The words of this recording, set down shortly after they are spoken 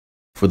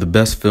For the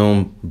best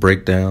film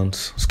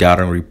breakdowns,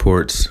 scouting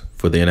reports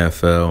for the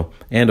NFL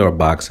and or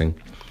boxing,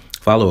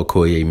 follow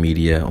Okoye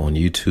Media on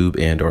YouTube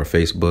and or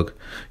Facebook.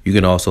 You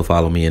can also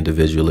follow me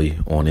individually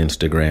on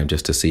Instagram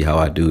just to see how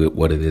I do it,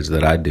 what it is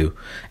that I do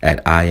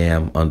at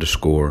IAM_AKOYE.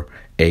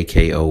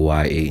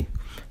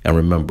 And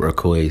remember,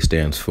 Okoye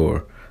stands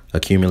for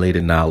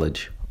accumulated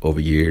knowledge over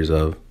years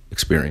of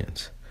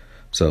experience.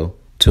 So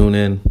tune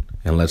in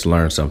and let's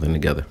learn something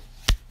together.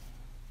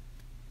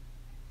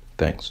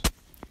 Thanks.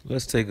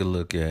 Let's take a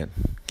look at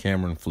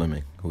Cameron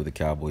Fleming, who the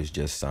Cowboys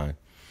just signed.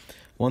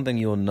 One thing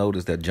you'll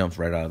notice that jumps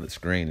right out of the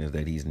screen is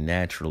that he's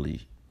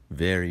naturally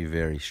very,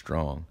 very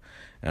strong.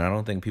 And I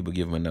don't think people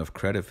give him enough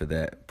credit for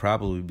that,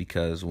 probably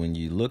because when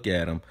you look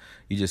at him,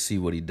 you just see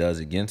what he does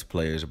against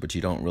players, but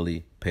you don't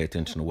really pay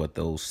attention to what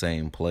those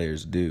same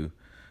players do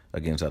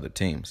against other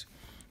teams.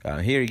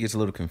 Here he gets a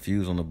little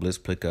confused on the blitz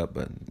pickup,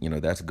 but,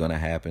 that's going to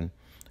happen.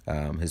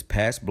 His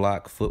pass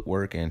block,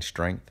 footwork, and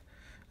strength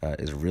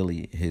is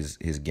really his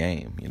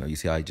game. You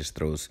see how he just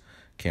throws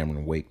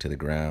Cameron Wake to the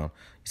ground.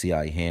 You see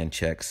how he hand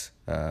checks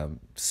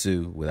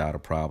Sue without a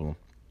problem.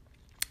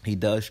 He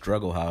does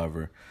struggle,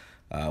 however,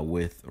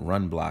 with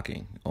run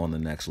blocking on the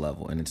next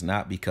level, and it's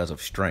not because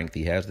of strength.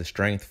 He has the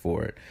strength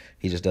for it.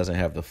 He just doesn't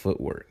have the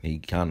footwork. He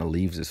kind of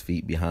leaves his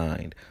feet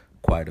behind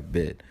quite a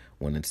bit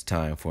when it's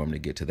time for him to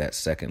get to that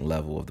second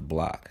level of the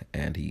block,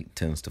 and he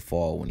tends to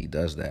fall when he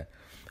does that.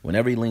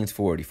 Whenever he leans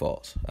forward, he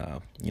falls.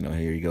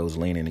 Here he goes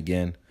leaning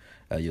again.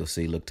 You'll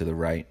see, look to the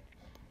right,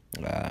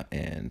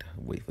 and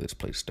wait for this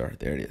play to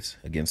start. There it is,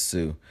 against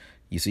Sue.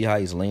 You see how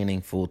he's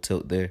leaning full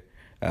tilt there?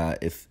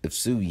 If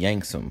Sue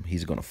yanks him,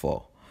 he's going to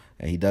fall.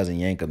 And he doesn't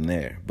yank him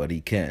there, but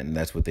he can.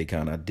 That's what they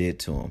kind of did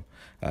to him.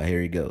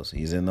 Here he goes.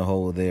 He's in the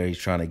hole there. He's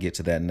trying to get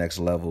to that next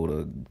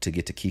level to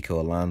get to Kiko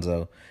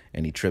Alonso,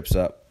 and he trips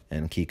up,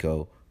 and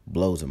Kiko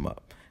blows him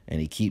up.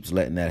 And he keeps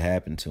letting that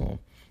happen to him.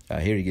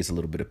 Here he gets a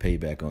little bit of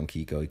payback on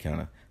Kiko. He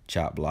kind of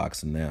chop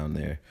blocks him down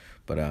there.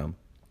 But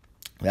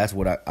that's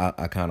what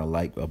I kind of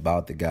like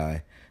about the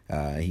guy.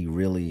 He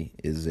really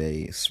is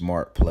a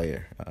smart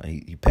player.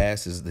 He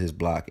passes his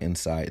block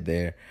inside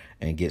there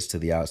and gets to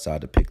the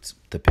outside to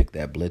pick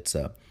that blitz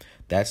up.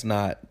 That's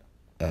not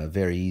a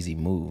very easy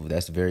move.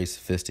 That's very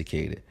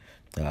sophisticated.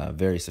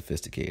 Very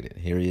sophisticated.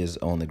 Here he is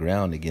on the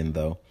ground again,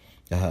 though,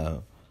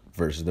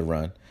 versus the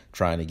run,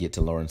 trying to get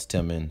to Lawrence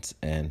Timmons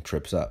and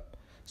trips up.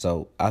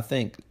 So I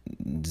think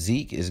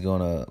Zeke is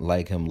going to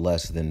like him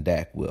less than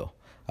Dak will.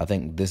 I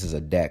think this is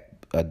a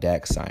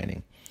Dak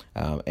signing.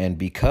 And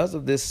because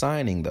of this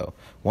signing, though,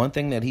 one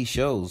thing that he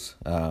shows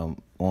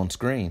on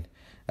screen,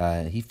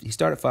 he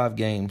started 5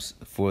 games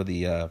for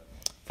the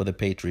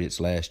Patriots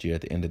last year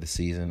at the end of the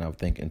season, I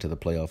think into the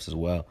playoffs as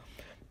well.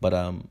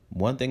 But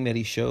one thing that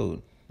he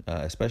showed,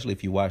 especially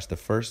if you watch the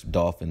first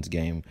Dolphins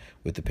game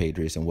with the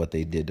Patriots and what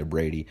they did to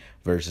Brady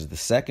versus the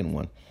second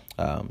one,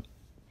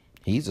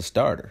 he's a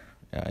starter.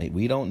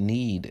 We don't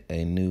need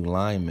a new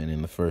lineman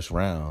in the first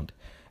round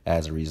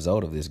as a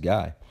result of this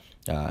guy.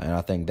 And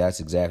I think that's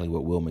exactly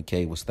what Will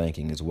McKay was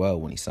thinking as well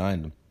when he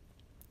signed him.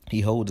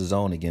 He holds his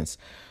own against,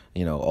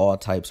 all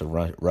types of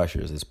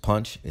rushers. His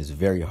punch is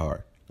very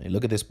hard.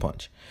 Look at this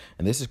punch.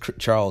 And this is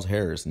Charles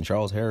Harris. And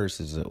Charles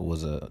Harris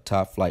was a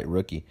top-flight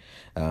rookie.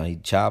 He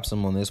chops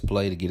him on this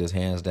play to get his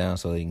hands down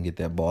so he can get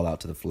that ball out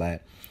to the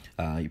flat.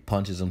 He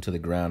punches him to the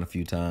ground a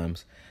few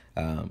times.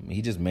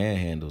 He just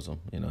manhandles him.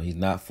 He's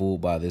not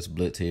fooled by this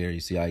blitz here. You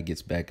see how he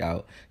gets back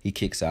out. He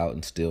kicks out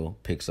and still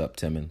picks up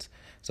Timmons.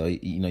 So,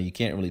 you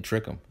can't really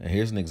trick him. And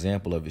here's an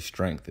example of his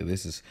strength.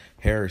 This is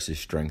Harris's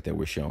strength that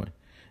we're showing.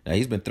 Now,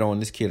 he's been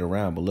throwing this kid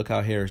around, but look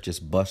how Harris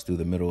just bust through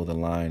the middle of the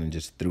line and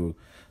just threw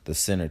the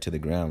center to the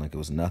ground like it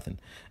was nothing.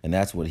 And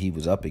that's what he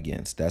was up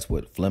against. That's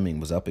what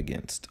Fleming was up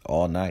against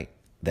all night,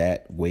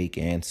 that, Wake,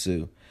 and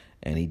Sue.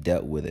 And he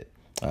dealt with it.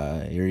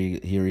 Here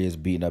he is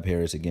beating up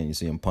Harris again. You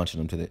see him punching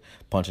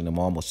him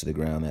almost to the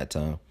ground that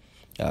time.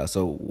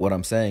 So what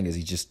I'm saying is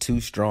he's just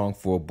too strong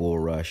for a bull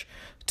rush,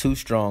 too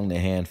strong to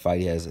hand fight.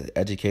 He has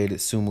educated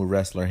sumo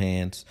wrestler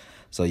hands,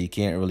 so you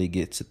can't really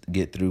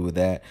get through with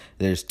that.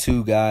 There's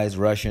 2 guys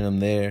rushing him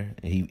there.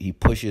 He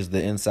pushes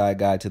the inside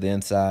guy to the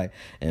inside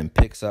and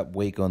picks up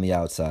Wake on the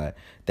outside.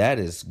 That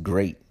is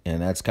great,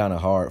 and that's kind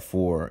of hard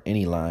for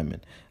any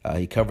lineman.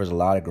 He covers a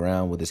lot of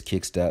ground with his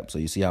kick step, so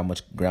you see how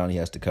much ground he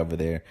has to cover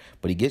there,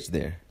 but he gets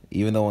there.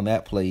 Even though on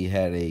that play he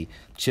had a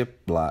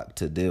chip block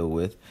to deal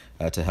with,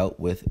 to help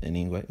with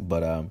anyway.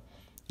 But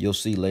you'll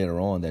see later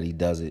on that he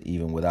does it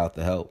even without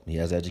the help. He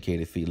has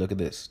educated feet. Look at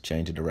this.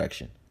 Change of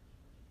direction.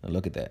 Now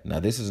look at that. Now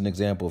this is an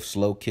example of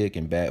slow kick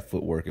and bad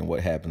footwork and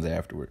what happens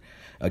afterward.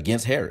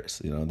 Against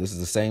Harris, this is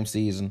the same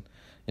season,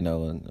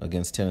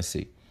 against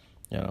Tennessee.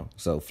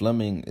 So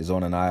Fleming is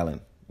on an island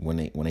when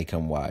they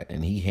come wide,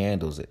 and he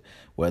handles it.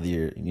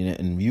 Whether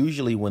and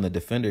usually when the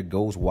defender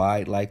goes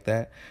wide like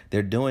that,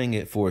 they're doing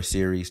it for a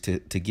series to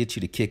get you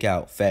to kick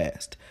out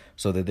fast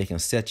so that they can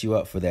set you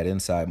up for that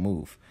inside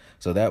move.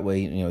 So that way,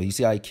 you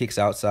see how he kicks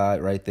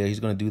outside right there? He's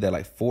going to do that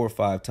like 4 or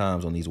 5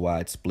 times on these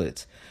wide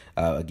splits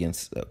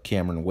against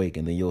Cameron Wake,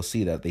 and then you'll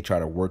see that they try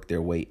to work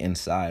their way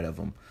inside of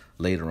him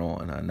later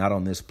on. Not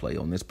on this play.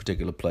 On this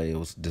particular play, it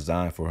was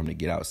designed for him to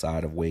get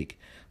outside of Wake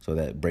so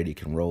that Brady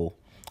can roll.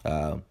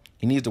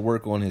 He needs to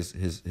work on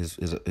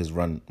his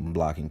run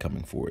blocking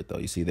coming forward, though.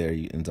 You see there,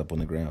 he ends up on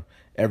the ground.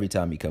 Every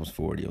time he comes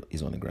forward,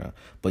 he's on the ground.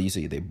 But you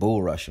see, they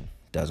bull rush him.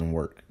 Doesn't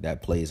work.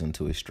 That plays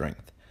into his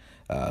strength.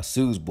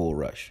 Sue's bull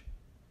rush.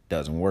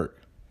 Doesn't work.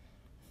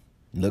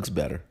 Looks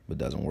better, but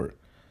doesn't work.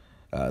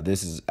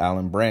 This is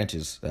Alan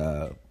Branch's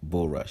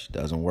bull rush.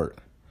 Doesn't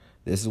work.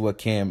 This is what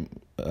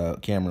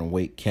Cameron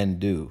Wake can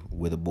do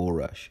with a bull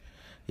rush.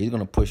 He's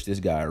going to push this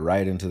guy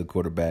right into the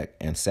quarterback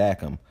and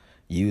sack him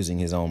using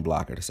his own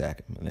blocker to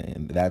sack him.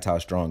 And that's how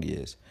strong he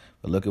is.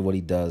 But look at what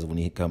he does when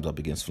he comes up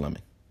against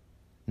Fleming.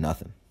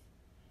 Nothing.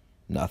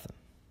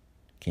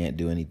 Can't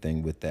do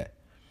anything with that.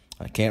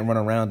 I can't run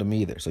around him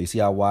either. So you see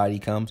how wide he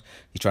comes?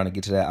 He's trying to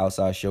get to that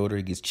outside shoulder.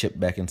 He gets chipped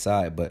back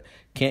inside, but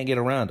can't get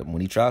around him.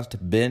 When he tries to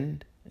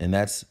bend, and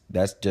that's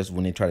just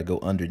when they try to go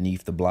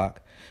underneath the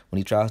block. When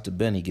he tries to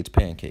bend, he gets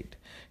pancaked.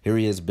 Here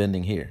he is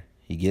bending here.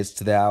 He gets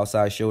to the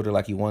outside shoulder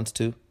like he wants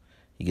to.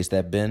 He gets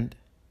that bend.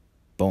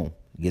 Boom.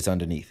 He gets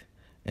underneath.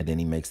 And then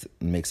he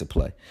makes a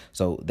play.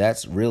 So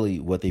that's really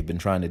what they've been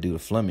trying to do to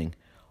Fleming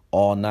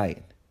all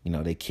night.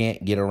 They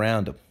can't get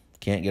around him.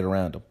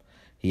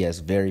 He has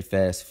very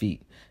fast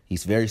feet.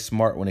 He's very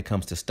smart when it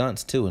comes to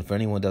stunts, too. And for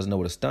anyone who doesn't know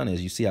what a stunt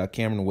is, you see how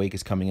Cameron Wake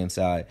is coming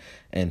inside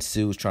and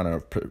Sue's trying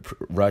to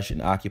rush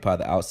and occupy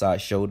the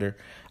outside shoulder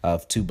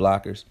of two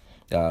blockers.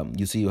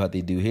 You see what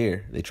they do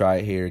here. They try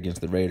it here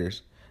against the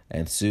Raiders,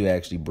 and Sue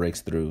actually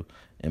breaks through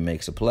and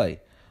makes a play.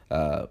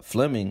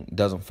 Fleming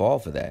doesn't fall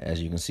for that, as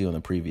you can see on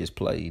the previous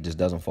play. He just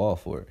doesn't fall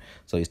for it.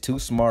 So he's too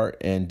smart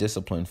and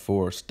disciplined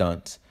for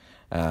stunts.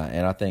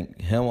 And I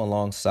think him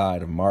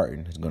alongside of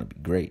Martin is going to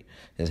be great.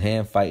 His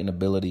hand fighting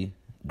ability,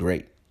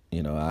 great.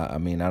 I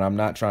mean, and I'm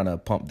not trying to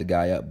pump the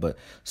guy up, but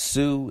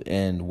Sue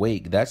and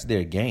Wake, that's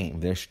their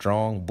game. They're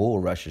strong bull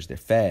rushers. They're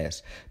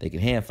fast. They can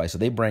hand fight. So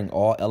they bring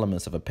all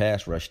elements of a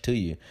pass rush to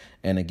you.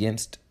 And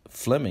against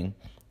Fleming,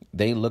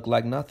 they look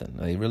like nothing.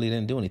 They really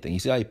didn't do anything. You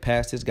see how he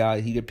passed his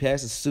guy? He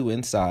passes Sue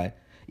inside,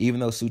 even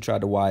though Sue tried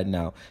to widen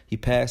out. He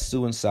passed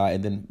Sue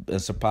inside and then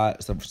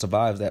survives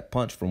that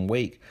punch from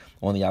Wake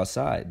on the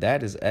outside.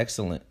 That is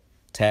excellent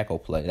tackle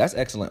play. That's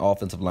excellent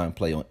offensive line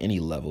play on any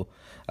level.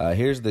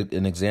 Here's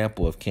an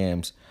example of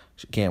Cam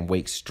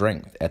Wake's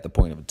strength at the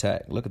point of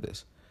attack. Look at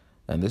this.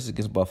 And this is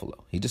against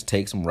Buffalo. He just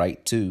takes him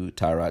right to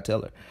Tyrod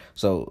Taylor.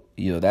 So,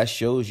 that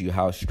shows you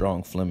how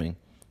strong Fleming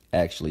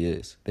actually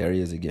is. There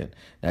he is again.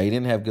 Now, he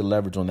didn't have good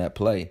leverage on that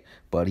play,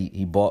 but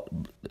he bought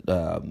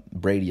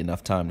Brady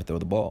enough time to throw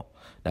the ball.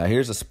 Now,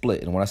 here's a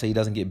split. And when I say he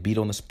doesn't get beat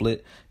on the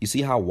split, you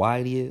see how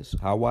wide he is,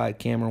 how wide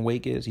Cameron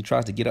Wake is? He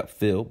tries to get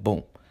upfield.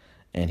 Boom.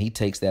 And he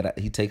takes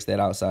that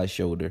outside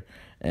shoulder,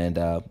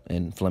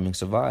 and Fleming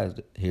survives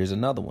it. Here's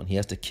another one. He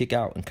has to kick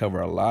out and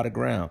cover a lot of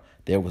ground.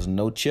 There was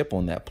no chip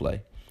on that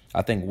play.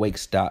 I think Wake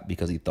stopped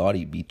because he thought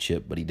he'd be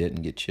chipped, but he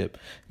didn't get chipped.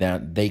 Now,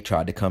 they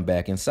tried to come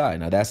back inside.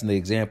 Now, that's an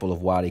example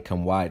of why they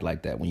come wide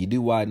like that. When you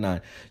do wide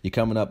nine, you're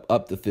coming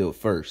up the field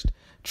first,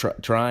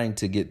 trying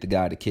to get the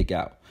guy to kick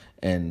out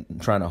and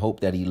trying to hope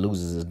that he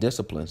loses his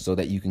discipline so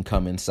that you can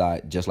come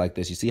inside just like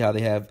this. You see how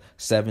they have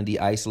 70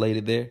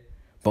 isolated there?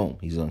 Boom,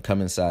 he's going to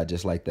come inside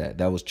just like that.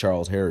 That was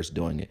Charles Harris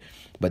doing it.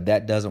 But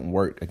that doesn't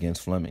work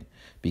against Fleming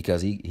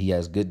because he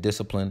has good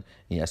discipline.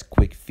 He has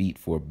quick feet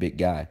for a big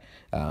guy,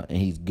 and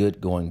he's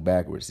good going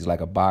backwards. He's like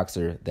a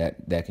boxer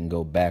that can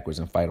go backwards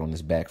and fight on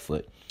his back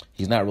foot.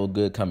 He's not real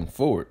good coming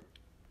forward,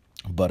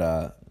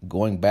 but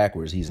going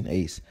backwards, he's an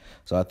ace.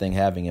 So I think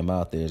having him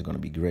out there is going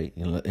to be great.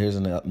 Here's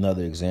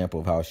another example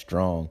of how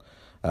strong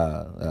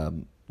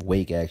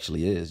Wake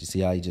actually is. You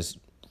see how he just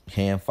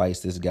hand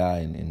fights this guy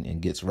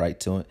and gets right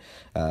to it.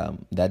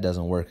 That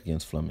doesn't work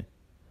against Fleming.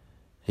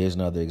 Here's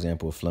another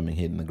example of Fleming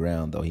hitting the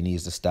ground, though. He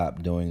needs to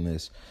stop doing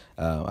this.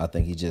 I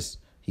think he just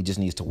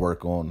needs to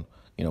work on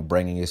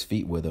bringing his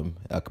feet with him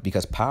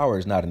because power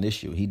is not an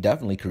issue. He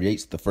definitely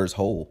creates the first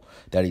hole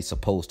that he's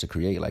supposed to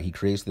create. Like he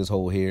creates this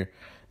hole here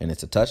and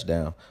it's a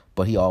touchdown,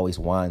 but he always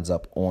winds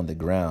up on the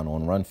ground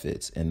on run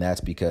fits, and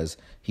that's because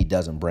he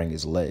doesn't bring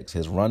his legs.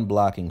 His run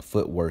blocking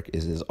footwork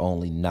is his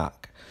only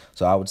knock.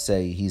 So I would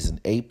say he's an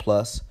A+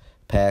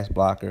 pass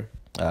blocker,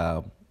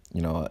 A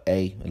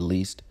at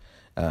least,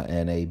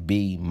 and a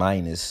B-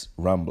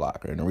 run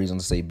blocker. And the reason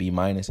to say B-,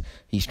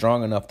 he's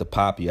strong enough to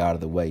pop you out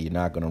of the way. You're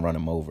not going to run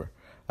him over.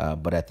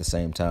 But at the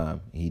same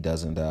time, he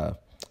doesn't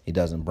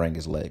bring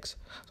his legs.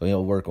 So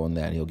he'll work on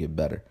that and he'll get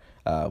better.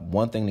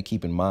 One thing to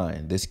keep in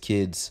mind, this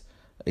kid's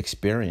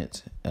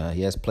experience,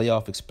 he has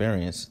playoff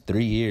experience, 4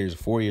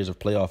 years of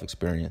playoff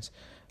experience.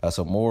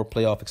 So more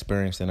playoff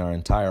experience than our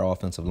entire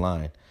offensive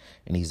line.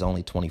 And he's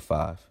only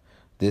 25.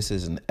 This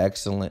is an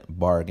excellent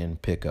bargain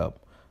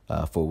pickup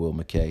for Will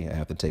McKay. I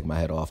have to take my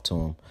hat off to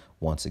him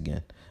once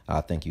again.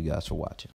 Thank you guys for watching.